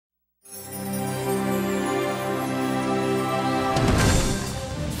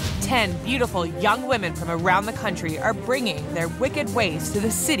10 beautiful young women from around the country are bringing their wicked ways to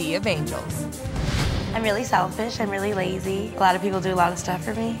the City of Angels. I'm really selfish, I'm really lazy. A lot of people do a lot of stuff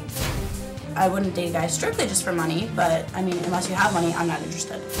for me. I wouldn't date a guy strictly just for money, but I mean, unless you have money, I'm not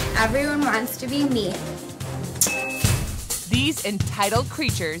interested. Everyone wants to be me. These entitled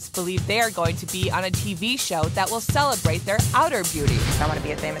creatures believe they are going to be on a TV show that will celebrate their outer beauty. I want to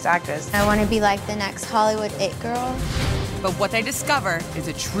be a famous actress. I want to be like the next Hollywood it girl. But what they discover is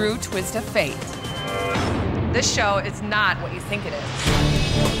a true twist of fate. This show is not what you think it is.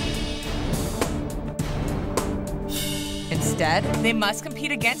 Instead, they must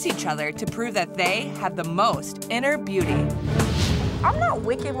compete against each other to prove that they have the most inner beauty. I'm not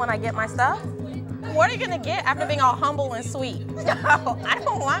wicked when I get my stuff. What are you gonna get after being all humble and sweet? No, I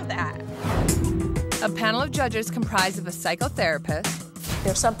don't want that. A panel of judges comprised of a psychotherapist,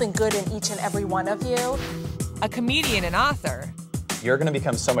 There's something good in each and every one of you. a comedian and author, You're gonna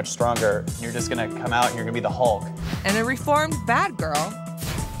become so much stronger. You're just gonna come out and you're gonna be the Hulk. and a reformed bad girl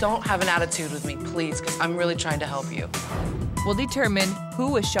Don't have an attitude with me, please, because I'm really trying to help you. will determine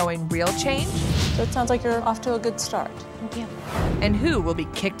who is showing real change So it sounds like you're off to a good start. Thank you. and who will be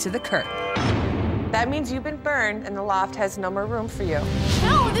kicked to the curb. That means you've been burned and the loft has no more room for you.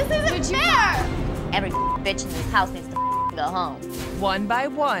 No, this isn't fair! Every bitch in this house needs to go home. One by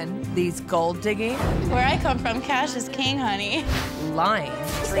one, these gold-digging, Where I come from, cash is king, honey. lying,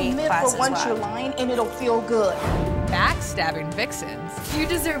 For once you're lying and it'll feel good. backstabbing vixens You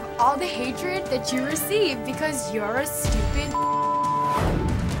deserve all the hatred that you receive because you're a stupid.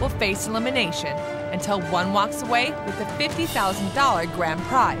 will face elimination until one walks away with the $50,000 grand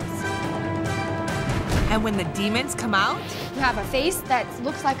prize. And when the demons come out, You have a face that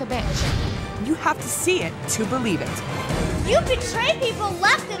looks like a bitch. you have to see it to believe it. You betray people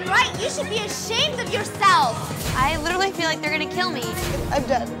left and right. You should be ashamed of yourself. I literally feel like they're gonna kill me. I'm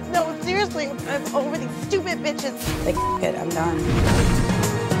done. No, seriously, I'm over these stupid bitches. Like, it, I'm done.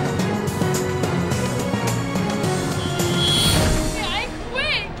 I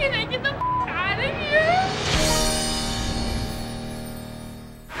quit. Can I get the out of here?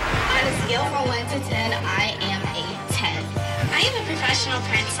 On a scale from 1 to 10, I am a 10. I am a professional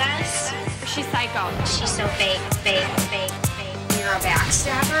princess. She's psycho. She's so fake. You're a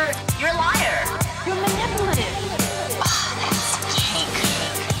backstabber. You're a liar. You're manipulative.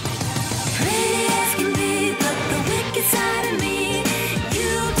 Pretty as can be, but the wicked side of me,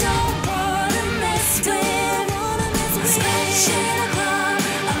 you don't wanna mess with. Scratching a claw,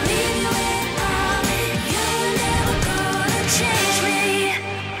 I'll leave you in awe. You're never gonna change me.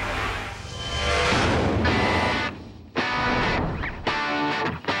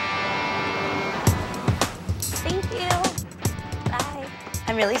 Thank you. Bye.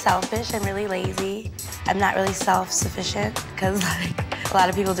 I'm really selfish, I'm really lazy. I'm not really self-sufficient because like a lot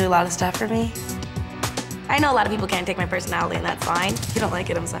of people do a lot of stuff for me. I know a lot of people can't take my personality and that's fine. If you don't like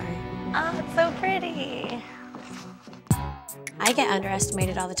it, I'm sorry. Oh, it's so pretty. I get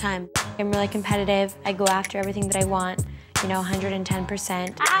underestimated all the time. I'm really competitive. I go after everything that I want,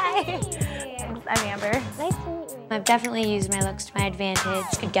 110%. Hi. I'm Amber. Nice to meet you. I've definitely used my looks to my advantage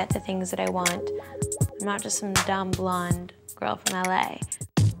to get the things that I want. I'm not just some dumb blonde girl from LA.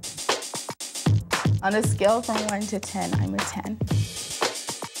 On a scale from 1 to 10, I'm a 10.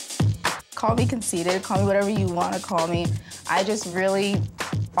 Call me conceited, call me whatever you want to call me. I just really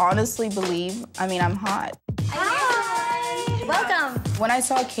honestly believe, I'm hot. Hi. Welcome. When I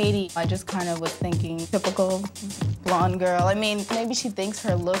saw Katie, I just kind of was thinking, typical blonde girl. Maybe she thinks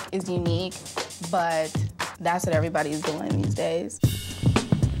her look is unique, but that's what everybody's doing these days.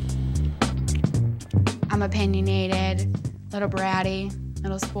 I'm opinionated, little bratty,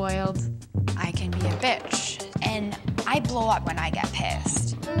 little spoiled. I can be a bitch. And I blow up when I get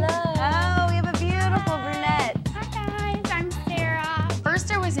pissed. Hello. Oh, we have a beautiful brunette. Hi guys, I'm Sarah.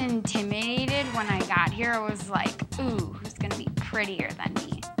 First I was intimidated when I got here. I was like, ooh, who's gonna be prettier than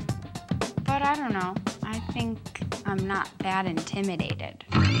me? But I don't know. I think I'm not that intimidated.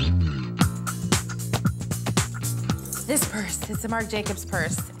 This purse, it's a Marc Jacobs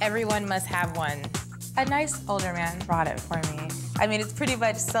purse. Everyone must have one. A nice older man brought it for me. It's pretty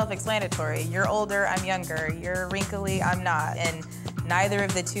much self-explanatory. You're older, I'm younger. You're wrinkly, I'm not. And neither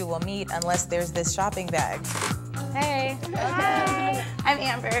of the two will meet unless there's this shopping bag. Hey. Hi. I'm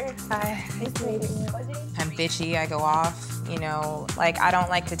Amber. Hi. Nice meeting you. I'm bitchy, I go off. I don't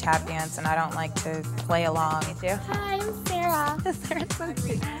like to tap dance and I don't like to play along. You too? Hi, I'm Sarah. Sarah's so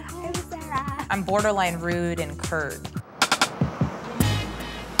cute. I'm Sarah. I'm borderline rude and curt.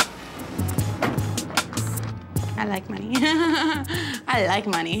 I like money. I like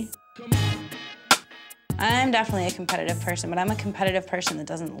money. I'm definitely a competitive person, but I'm a competitive person that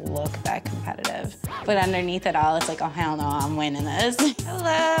doesn't look that competitive. But underneath it all, it's like, oh, hell no, I'm winning this.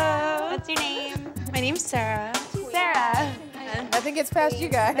 Hello. What's your name? My name's Sarah. Sarah. Nothing gets past you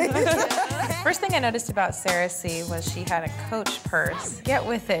guys. First thing I noticed about Sarah C was she had a Coach purse. Get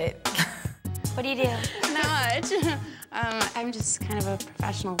with it. What do you do? Not much. I'm just kind of a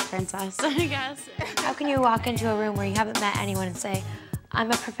professional princess, I guess. How can you walk into a room where you haven't met anyone and say, I'm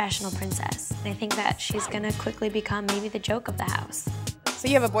a professional princess? And I think that she's gonna quickly become maybe the joke of the house. So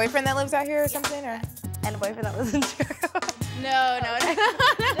you have a boyfriend that lives out here or something, or? And a boyfriend that lives in Chicago. No.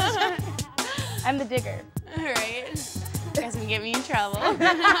 I'm the digger. All right. You guys can get me in trouble.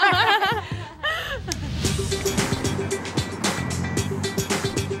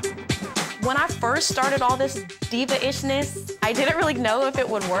 When I first started all this diva-ishness, I didn't really know if it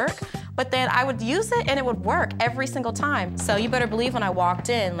would work, but then I would use it and it would work every single time. So you better believe when I walked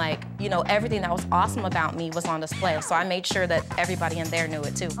in, like, you know, everything that was awesome about me was on display. So I made sure that everybody in there knew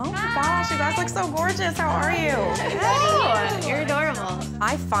it too. Oh my gosh, you guys look so gorgeous. How are you? Good. You're adorable.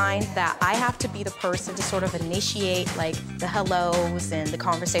 I find that I have to be the person to sort of initiate like the hellos and the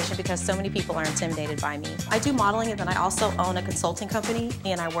conversation because so many people are intimidated by me. I do modeling and then I also own a consulting company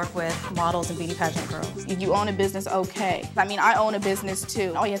and I work with models and beauty pageant girls. If you own a business, okay. I mean, I own a business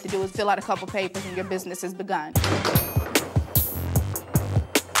too. All you have to do is fill out a couple papers and your business has begun.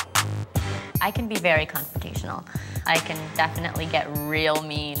 I can be very confrontational. I can definitely get real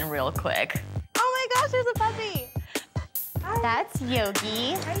mean real quick. Oh my gosh, there's a puppy. Hi. That's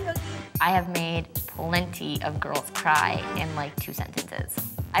Yogi. Hi, Yogi. I have made plenty of girls cry in like 2 sentences.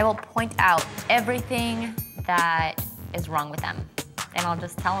 I will point out everything that is wrong with them. And I'll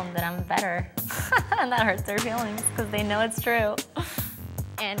just tell them that I'm better. And that hurts their feelings because they know it's true.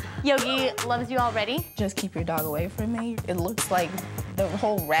 And Yogi loves you already? Just keep your dog away from me. It looks like the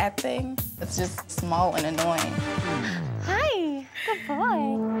whole rat thing. It's just small and annoying. Hi, good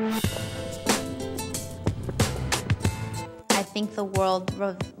boy. I think the world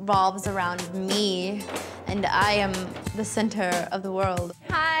revolves around me, and I am the center of the world.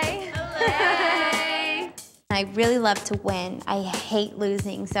 Hi. Hello. I really love to win. I hate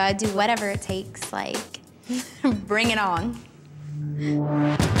losing, so I do whatever it takes, like, bring it on.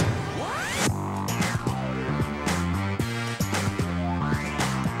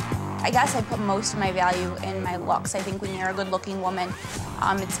 I guess I put most of my value in my looks. I think when you're a good-looking woman,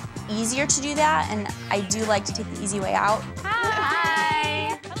 it's easier to do that, and I do like to take the easy way out.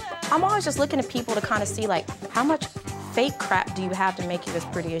 Hi. I'm always just looking at people to kind of see, like, how much fake crap do you have to make you as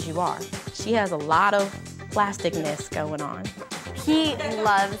pretty as you are? She has a lot of plasticness going on. He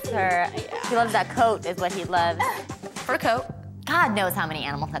loves her. He loves that coat is what he loves. Fur coat. God knows how many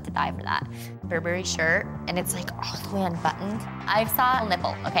animals have to die for that. Burberry shirt, and it's like all the way unbuttoned. I saw a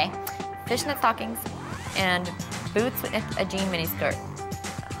nipple, okay? Fishnet stockings and boots with a jean miniskirt.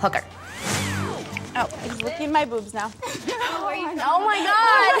 Hooker. Oh, he's looking at my boobs now. Oh my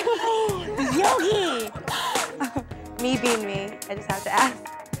God! Yogi! Me being me, I just have to ask.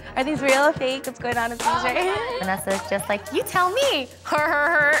 Are these real or fake? What's going on with these right? Vanessa's just like, you tell me.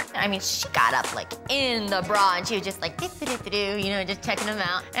 Her. I mean, she got up like in the bra and she was just like, you know, just checking them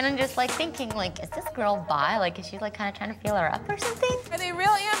out. And I'm just like thinking, like, is this girl bi? Like, is she like kind of trying to feel her up or something? Are they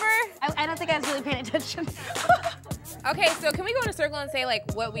real, Amber? I don't think I was really paying attention. Okay, so can we go in a circle and say like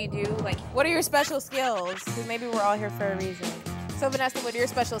what we do? Like, what are your special skills? Because maybe we're all here for a reason. So Vanessa, what are your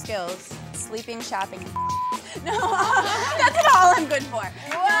special skills? Sleeping, shopping. No, that's not all I'm good for.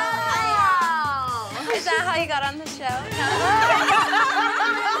 Wow! Is that how you got on the show? No.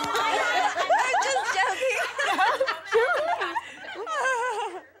 I'm just joking.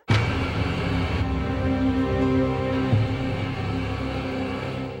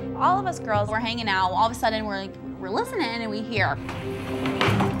 All of us girls, we're hanging out. All of a sudden, we're listening and we hear.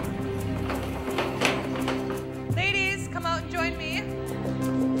 Ladies, come out and join me.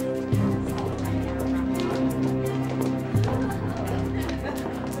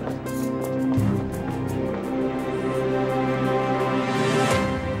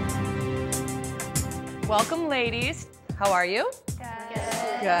 Welcome, ladies. How are you?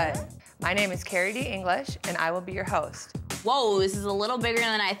 Good. My name is Carrie D. English, and I will be your host. Whoa, this is a little bigger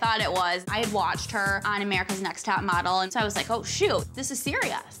than I thought it was. I had watched her on America's Next Top Model, and so I was like, oh, shoot, this is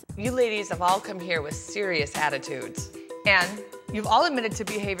serious. You ladies have all come here with serious attitudes. And you've all admitted to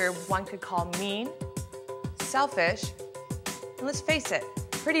behavior one could call mean, selfish, and let's face it,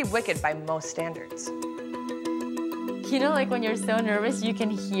 pretty wicked by most standards. You know, like when you're so nervous, you can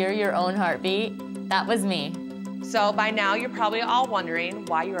hear your own heartbeat? That was me. So by now, you're probably all wondering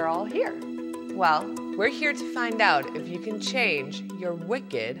why you're all here. Well, we're here to find out if you can change your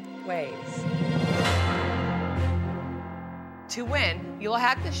wicked ways. To win, you'll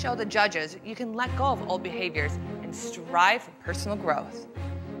have to show the judges you can let go of old behaviors and strive for personal growth.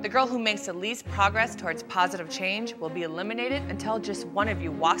 The girl who makes the least progress towards positive change will be eliminated until just one of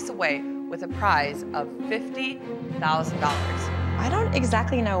you walks away with a prize of $50,000. I don't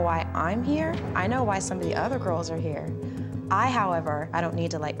exactly know why I'm here. I know why some of the other girls are here. However, I don't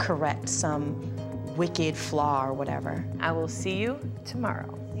need to like correct some wicked flaw or whatever. I will see you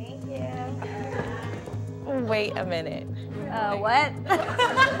tomorrow. Thank you. Wait a minute. What?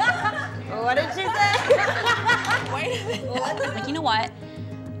 What did she say? Wait a minute. Like, you know what?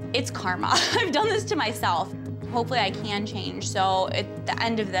 It's karma. I've done this to myself. Hopefully I can change. So at the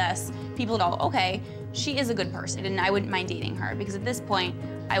end of this, people know, okay, she is a good person and I wouldn't mind dating her because at this point,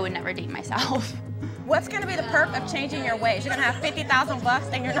 I would never date myself. What's gonna be the perk of changing your ways? You're gonna have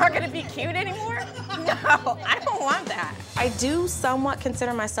 $50,000 and you're not gonna be cute anymore? No, I don't want that. I do somewhat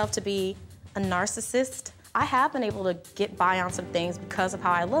consider myself to be a narcissist. I have been able to get by on some things because of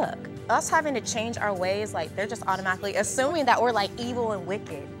how I look. Us having to change our ways, like they're just automatically assuming that we're like evil and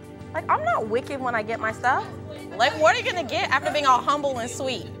wicked. Like, I'm not wicked when I get my stuff. Like, what are you gonna get after being all humble and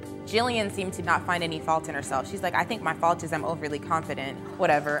sweet? Jillian seemed to not find any fault in herself. She's like, I think my fault is I'm overly confident,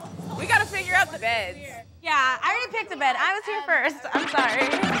 whatever. We gotta figure out the beds. Yeah, I already picked a bed. I was here first. I'm sorry.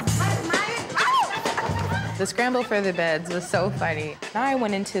 The scramble for the beds was so funny. Now I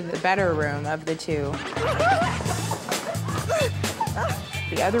went into the better room of the two.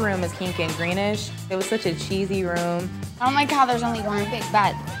 The other room is pink and greenish. It was such a cheesy room. I don't like how there's only one big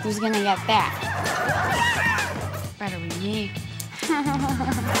bed. Who's gonna get that? Better be me.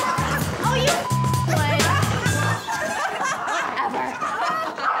 Oh, you Whatever.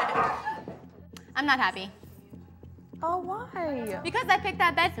 I'm not happy. Oh, why? Because I picked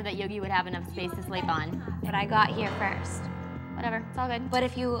that bed so that Yogi would have enough space to sleep on. But I got here first. Whatever, it's all good. What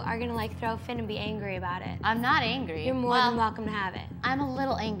if you are gonna like throw a fit and be angry about it? I'm not angry. You're more than welcome to have it. I'm a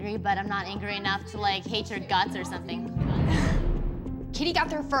little angry, but I'm not angry enough to like hate your guts or something. Kitty got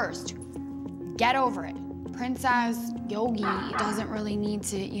there first. Get over it. Princess Yogi doesn't really need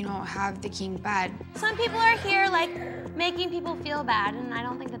to, you know, have the king bed. Some people are here like making people feel bad, and I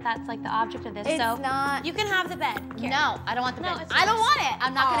don't think that that's like the object of this. It's so not. You can have the bed. Here. No, I don't want the bed. it's I don't yours. want it.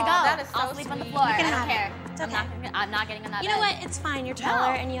 I'm not gonna go. That is so I'll sleep on the sweet. floor. You can I don't have care. it. It's okay. I'm not getting on that You bed. know what? It's fine. You're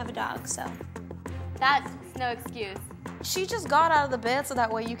taller and you have a dog, so. That's no excuse. She just got out of the bed so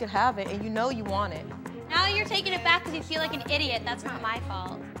that way you could have it and you know you want it. Now you're taking it back because you feel like an idiot. That's not my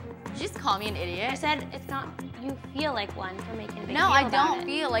fault. Did you just call me an idiot? I said it's not. You feel like one for making a big deal No, I about don't it.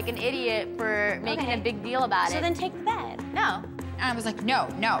 feel like an idiot for making Okay. a big deal about it. So then take the bed. No. And I was like, no,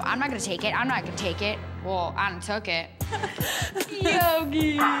 I'm not gonna take it. I'm not gonna take it. Well, I done took it.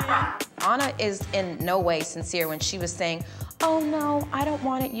 Yogi. Anna is in no way sincere when she was saying, oh no, I don't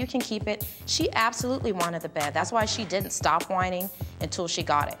want it, you can keep it. She absolutely wanted the bed. That's why she didn't stop whining until she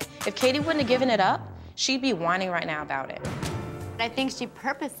got it. If Katie wouldn't have given it up, she'd be whining right now about it. I think she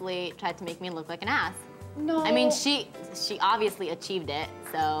purposely tried to make me look like an ass. No. I mean, she obviously achieved it,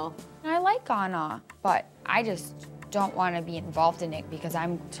 so. I like Anna, but I just don't want to be involved in it because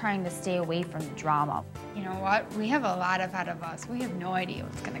I'm trying to stay away from the drama. You know what? We have a lot ahead of us. We have no idea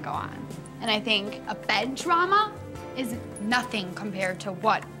what's gonna go on. And I think a bed drama is nothing compared to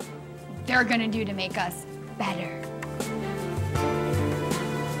what they're gonna do to make us better.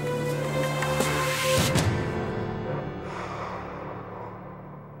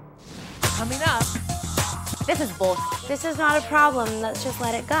 Coming up. This is bullshit. This is not a problem. Let's just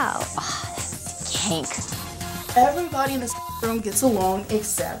let it go. Kink. Everybody in this room gets along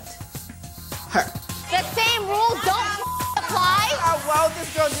except her. The same rules don't apply. Oh, well,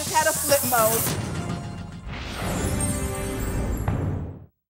 this girl just had a flip mode.